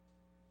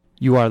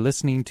You are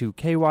listening to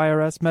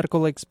KYRS Medical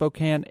Lake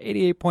Spokane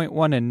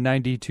 88.1 and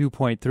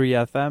 92.3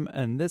 FM,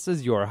 and this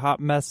is your Hot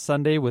Mess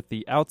Sunday with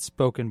the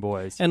Outspoken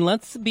Boys. And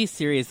let's be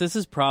serious, this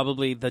is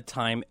probably the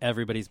time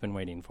everybody's been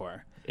waiting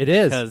for. It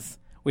is. Because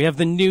we have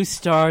the new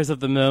stars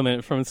of the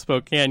moment from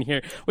Spokane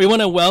here. We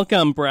want to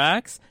welcome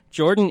Brax,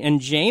 Jordan, and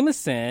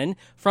Jameson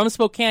from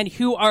Spokane,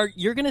 who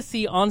you're going to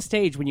see on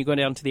stage when you go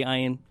down to the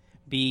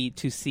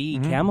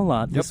INB2C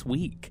Camelot this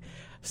week.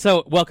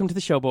 So, welcome to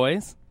the show,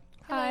 boys.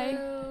 Hi.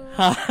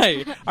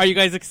 Hi. Are you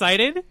guys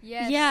excited?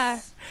 Yes. Yeah.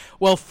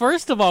 Well,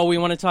 first of all, we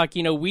want to talk,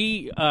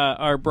 we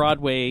are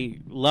Broadway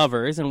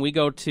lovers, and we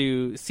go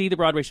to see the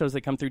Broadway shows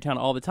that come through town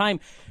all the time.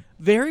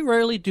 Very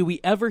rarely do we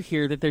ever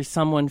hear that there's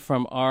someone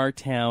from our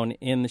town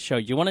in the show.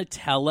 You want to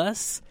tell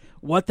us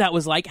what that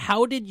was like?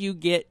 How did you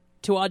get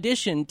to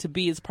audition to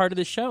be as part of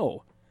the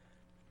show?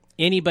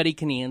 Anybody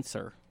can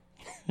answer.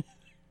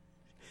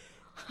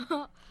 It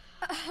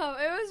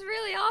was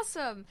really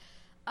awesome.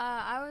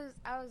 I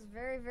was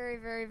very, very,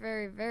 very,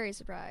 very, very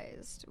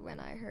surprised when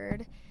I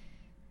heard,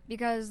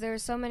 because there were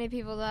so many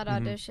people that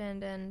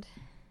auditioned,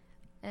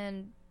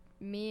 and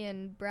me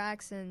and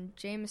Brax and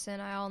Jameson,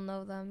 I all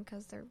know them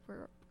because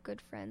we're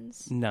good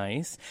friends.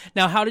 Nice.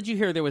 Now, how did you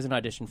hear there was an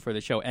audition for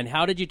the show, and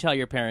how did you tell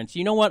your parents,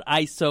 you know what,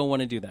 I so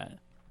want to do that?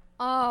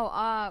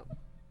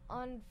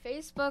 On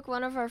Facebook,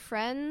 one of our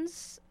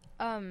friends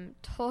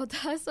told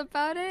us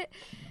about it,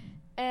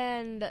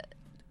 and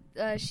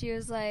she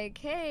was like,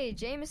 hey,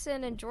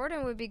 Jameson and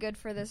Jordan would be good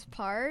for this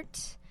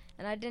part.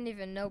 And I didn't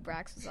even know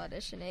Brax was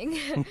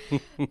auditioning.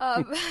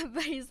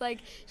 But he's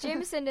like,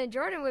 Jameson and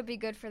Jordan would be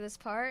good for this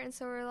part. And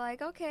so we're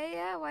like, okay,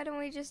 yeah, why don't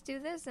we just do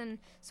this? And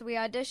so we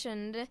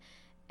auditioned,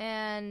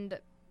 and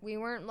we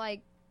weren't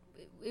like,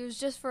 it was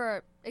just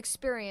for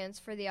experience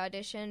for the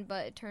audition,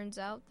 but it turns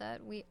out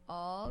that we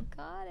all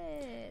got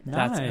it.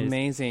 That's Nice.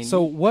 amazing.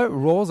 So what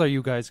roles are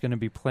you guys going to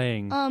be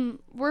playing?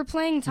 We're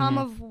playing Tom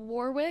of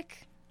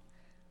Warwick.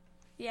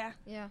 Yeah.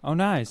 Oh,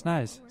 nice.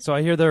 So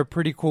I hear there are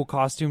pretty cool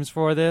costumes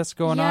for this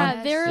going on.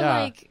 Yeah, they're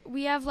like,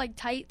 we have like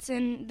tights,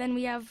 and then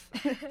we have,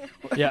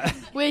 Yeah,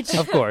 which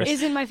of course.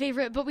 isn't my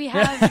favorite, but we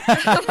have,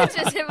 Which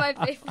isn't my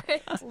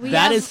favorite.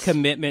 That is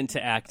commitment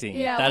to acting.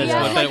 Yeah, that we is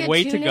have, what like, that a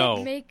way to tunic,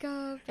 go.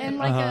 Makeup. and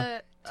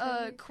like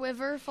a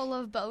quiver full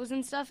of bows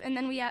and stuff, and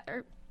then we have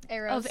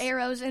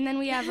arrows, and then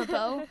we have a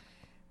bow,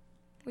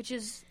 which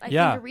is I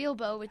think a real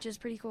bow, which is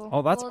pretty cool.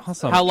 Oh, that's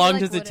awesome. How long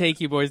does it take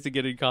you boys to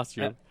get in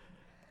costume?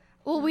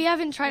 Well, we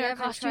haven't tried our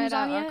costumes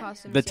on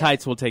yet. The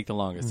tights will take the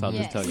longest, I'll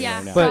just tell you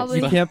right now. But Probably.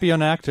 you can't be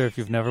an actor if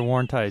you've never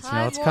worn tights. You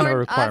know, it's kind of a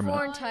requirement.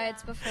 I've worn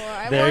tights before.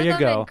 I There wore you them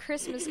go. in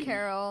Christmas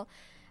Carol.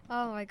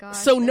 Oh my gosh.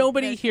 So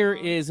nobody here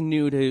is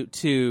new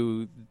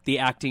to the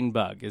acting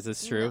bug. Is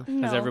this true?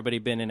 No. Has everybody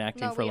been in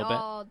acting for a little we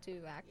bit? all do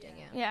acting,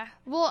 yeah. Yeah.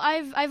 Well,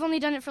 I've only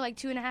done it for like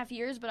 2.5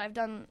 years, but I've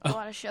done a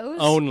lot of shows.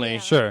 Only. Yeah.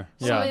 Sure.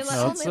 So Yeah.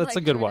 we No, it's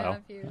a good while.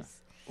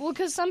 Well,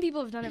 because some people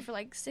have done it for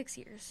like 6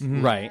 years.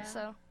 Right.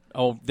 So.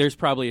 Oh, there's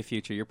probably a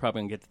future. You're probably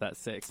going to get to that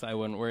 6. I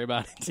wouldn't worry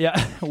about it.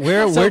 Yeah.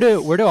 Where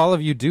do all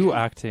of you do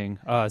acting?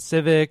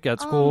 Civic,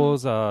 at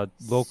schools,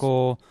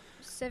 local?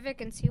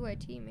 Civic and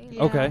CYT mainly.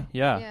 Yeah. Okay.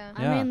 Yeah.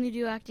 I mainly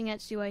do acting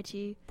at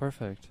CYT,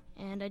 Perfect.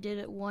 and I did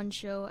it one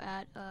show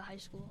at high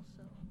school.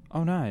 So.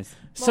 Oh, nice.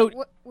 So,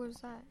 what was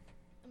that?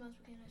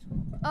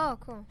 Oh,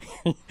 cool.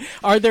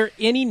 are there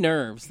any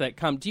nerves that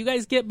come? Do you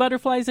guys get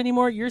butterflies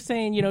anymore? You're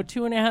saying,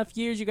 2.5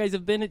 years you guys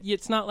have been.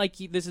 It's not like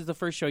this is the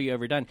first show you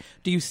ever done.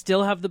 Do you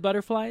still have the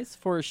butterflies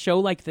for a show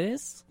like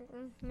this?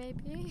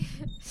 Maybe.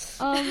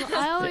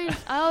 I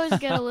always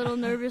get a little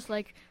nervous,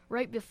 like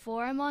right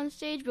before I'm on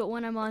stage, but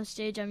when I'm on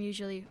stage, I'm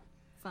usually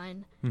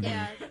fine.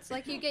 Yeah, it's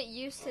like you get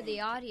used to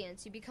the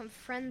audience. You become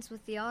friends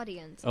with the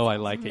audience. Oh, I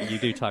like it. You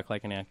do talk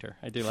like an actor.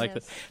 I do like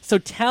Yes. this. So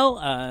tell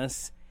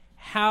us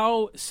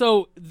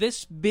so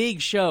this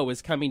big show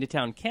is coming to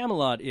town.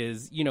 Camelot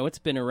is, it's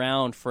been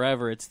around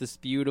forever. It's this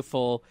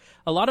beautiful,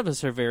 a lot of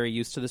us are very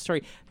used to the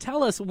story.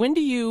 Tell us, when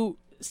do you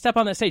step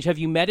on that stage? Have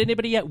you met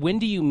anybody yet? When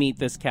do you meet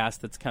this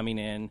cast that's coming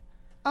in?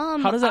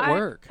 How does that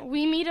work?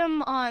 We meet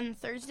them on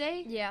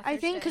Thursday. Yeah, I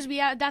think Thursday.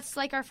 because that's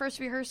like our first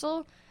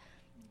rehearsal,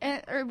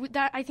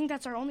 I think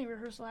that's our only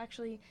rehearsal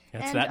actually.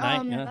 That's that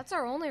night. Yeah. That's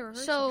our only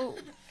rehearsal. So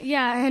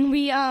yeah, and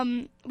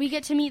we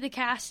get to meet the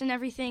cast and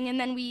everything, and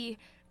then we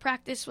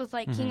practice with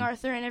like King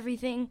Arthur and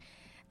everything,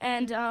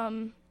 and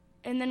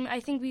then I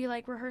think we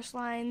like rehearse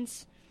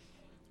lines,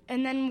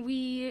 and then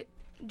we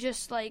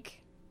just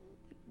like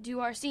do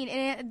our scene,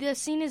 and the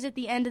scene is at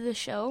the end of the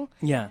show.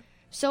 Yeah.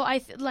 So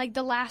like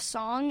the last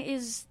song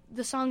is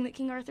the song that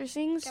King Arthur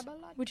sings,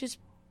 which is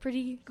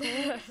pretty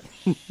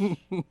cool.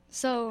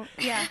 So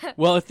yeah.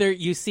 Well, if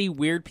you see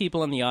weird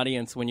people in the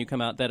audience when you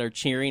come out that are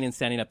cheering and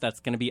standing up, that's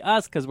going to be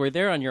us because we're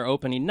there on your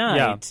opening night.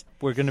 Yeah.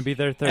 We're going to be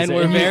there Thursday. And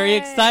we're very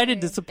excited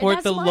to support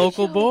And the that's my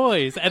local show.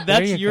 boys. And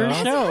that's you your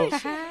go.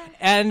 show.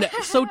 And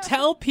so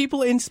tell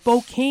people in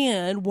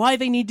Spokane why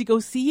they need to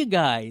go see you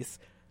guys.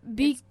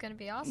 it's gonna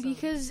be awesome.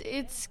 Because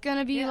it's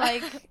gonna be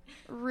like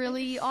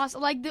really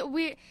awesome. Like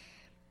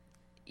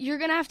you're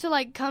gonna have to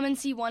like come and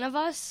see one of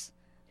us,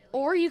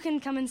 or you can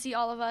come and see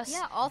all of us.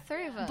 Yeah, all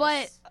three of us.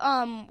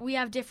 But we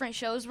have different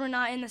shows. We're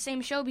not in the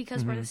same show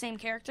because we're the same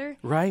character.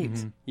 Right.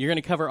 You're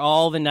going to cover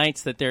all the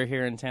nights that they're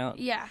here in town.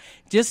 Yeah.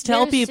 Just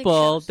tell There's 6 people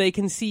shows. they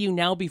can see you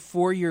now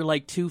before you're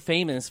like too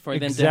famous for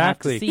them to have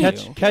to Exactly.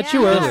 see you. Catch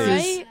you Yeah, early.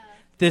 Right?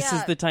 This Yeah,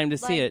 is the time to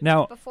see like, it.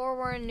 Now, before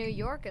we're in New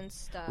York and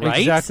stuff. Right?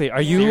 exactly.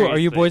 Are you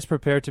Seriously. boys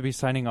prepared to be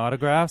signing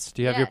autographs?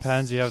 Do you have your Yes.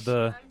 pens? Do you have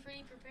the? I'm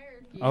pretty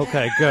prepared.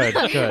 Okay,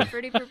 good, good.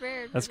 Pretty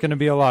prepared. That's going to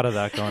be a lot of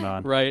that going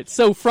on. Right.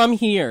 So from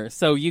here,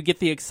 so you get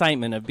the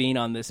excitement of being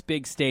on this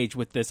big stage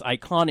with this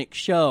iconic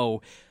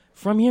show.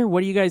 From here,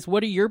 what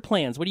are your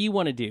plans? What do you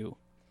want to do?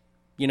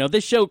 You know,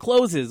 this show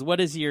closes.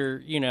 What is your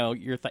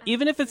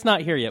even if it's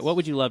not here yet, what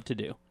would you love to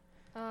do?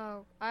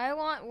 Oh, I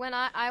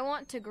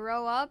want to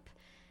grow up,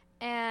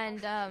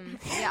 and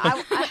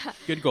I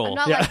Good goal. I'm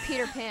not Yeah. like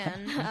Peter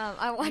Pan.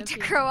 I want to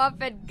grow up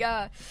and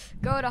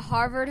go to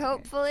Harvard,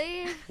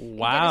 hopefully.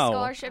 Wow. Get a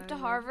scholarship to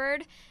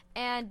Harvard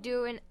and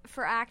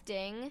for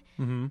acting.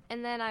 Mm-hmm.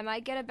 And then I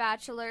might get a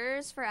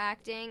bachelor's for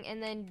acting,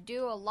 and then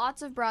do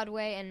lots of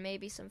Broadway and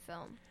maybe some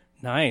film.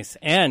 Nice.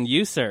 And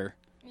you, sir?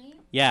 Me?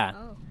 Yeah.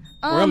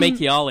 We're going to make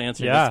you all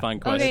answer yeah. this fun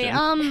question.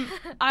 Okay,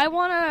 I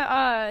want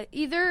to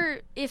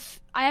either, if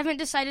I haven't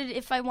decided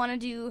if I want to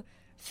do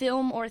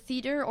film or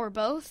theater or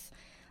both,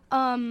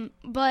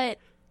 but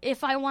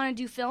if I want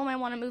to do film, I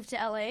want to move to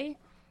LA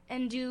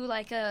and do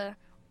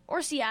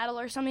or Seattle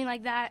or something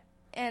like that,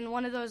 and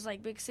one of those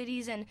like big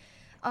cities, and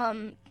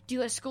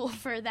do a school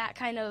for that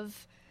kind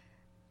of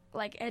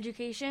like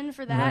education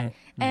for that. Right.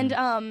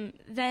 And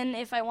then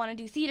if I want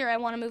to do theater, I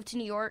want to move to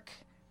New York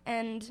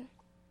and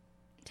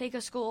take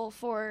a school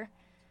for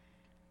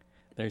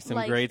There's some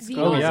like, great the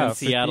schools arts. Yeah, in for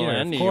Seattle theater,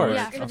 and of New course. York.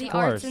 yeah, for Of the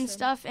course. arts and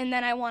stuff, and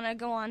then I want to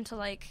go on to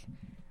like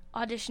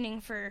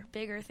auditioning for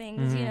bigger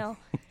things, you know.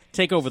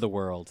 Take over the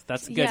world.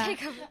 That's good. Yeah.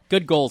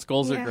 Good goals.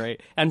 Goals are Yeah.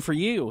 great. And for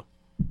you,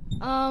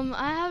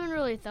 I haven't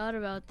really thought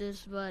about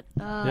this, but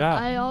Yeah.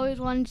 I always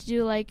wanted to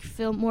do like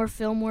more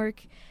film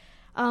work.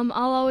 I'll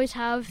always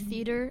have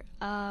theater.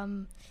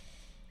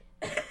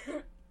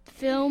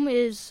 Film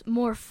is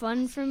more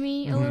fun for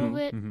me a little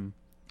bit.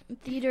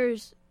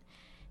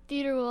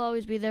 Theater will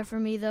always be there for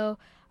me though.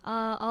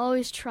 I'll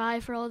always try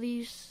for all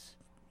these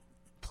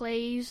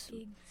plays.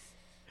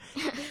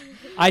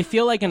 I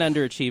feel like an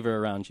underachiever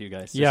around you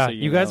guys. just Yeah, so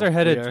you guys know. are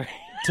headed We are-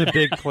 to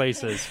big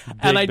places.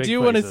 and I big do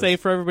want to places. say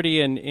for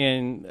everybody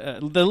in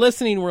the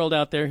listening world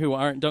out there who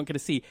don't get to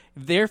see,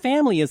 their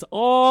family is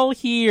all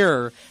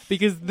here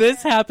because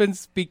this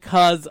happens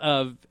because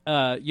of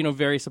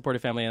very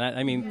supportive family, and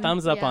I mean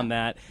thumbs up Yeah. on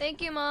that.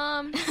 Thank you,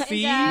 Mom.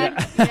 See? And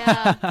Dad.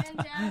 Yeah. And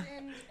Dad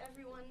and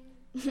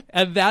everyone.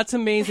 And that's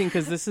amazing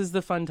because this is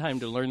the fun time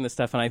to learn this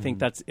stuff, and I think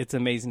it's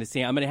amazing to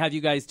see. I'm going to have you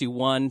guys do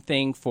one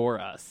thing for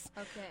us.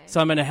 Okay. So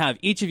I'm going to have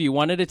each of you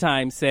one at a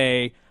time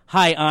say,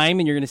 "Hi, I'm,"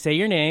 and you're going to say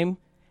your name,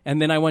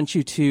 and then I want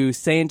you to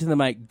say into the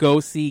mic, "Go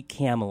see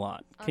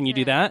Camelot." Can you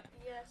do Okay. that?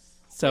 Yes.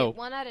 So, Wait,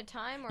 one at a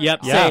time? Or yep.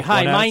 all- Yeah, Say, "Hi,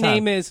 one at a my time.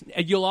 name is."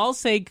 You'll all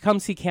say, "Come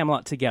see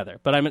Camelot" together.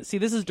 But see,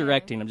 this is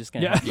directing. I'm just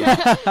going to Yeah.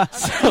 help you.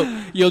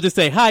 So you'll just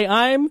say, "Hi,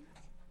 I'm."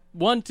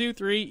 1, 2,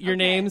 3. Your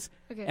names,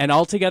 Okay. and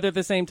all together at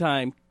the same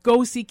time.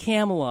 Go see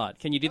Camelot.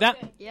 Can you do that?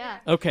 Yeah.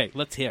 Okay,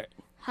 let's hear it.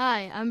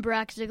 Hi, I'm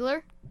Brack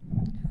Ziegler.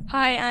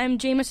 Hi, I'm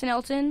Jameson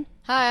Elton.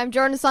 Hi, I'm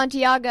Jordan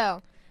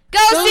Santiago. Go,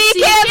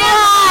 see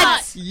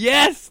Camelot!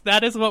 Yes,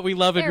 that is what we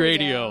love at There we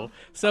radio. go.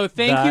 So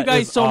thank That you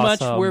guys is so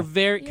much. awesome.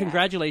 We're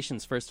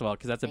congratulations, first of all,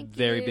 because that's a Thank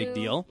very you. big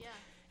deal.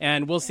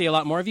 And we'll see a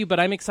lot more of you, but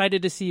I'm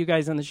excited to see you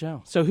guys on the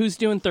show. So who's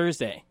doing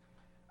Thursday?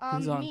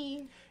 Who's on?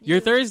 Me. You're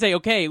Thursday.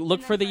 Okay,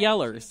 look for the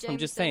yellers. I'm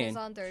just Jameson is saying.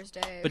 on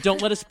Thursday. But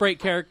don't let us break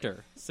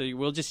character. So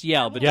we'll just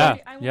yell, but Yeah,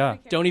 I won't yeah.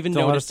 don't even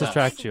Don't let us notice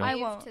distract you. I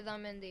Wave won't. to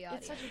them in the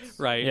audience.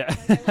 Right.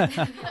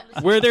 Yeah.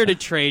 We're there to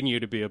train you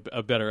to be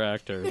a better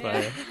actor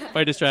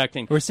by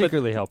distracting. We're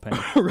secretly helping.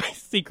 Right,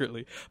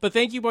 secretly. But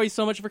thank you boys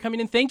so much for coming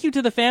in. Thank you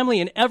to the family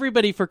and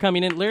everybody for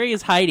coming in. Larry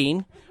is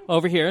hiding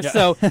over here.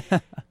 So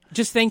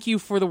just thank you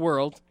for the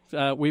world.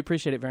 We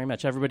appreciate it very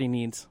much. Everybody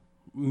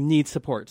needs support.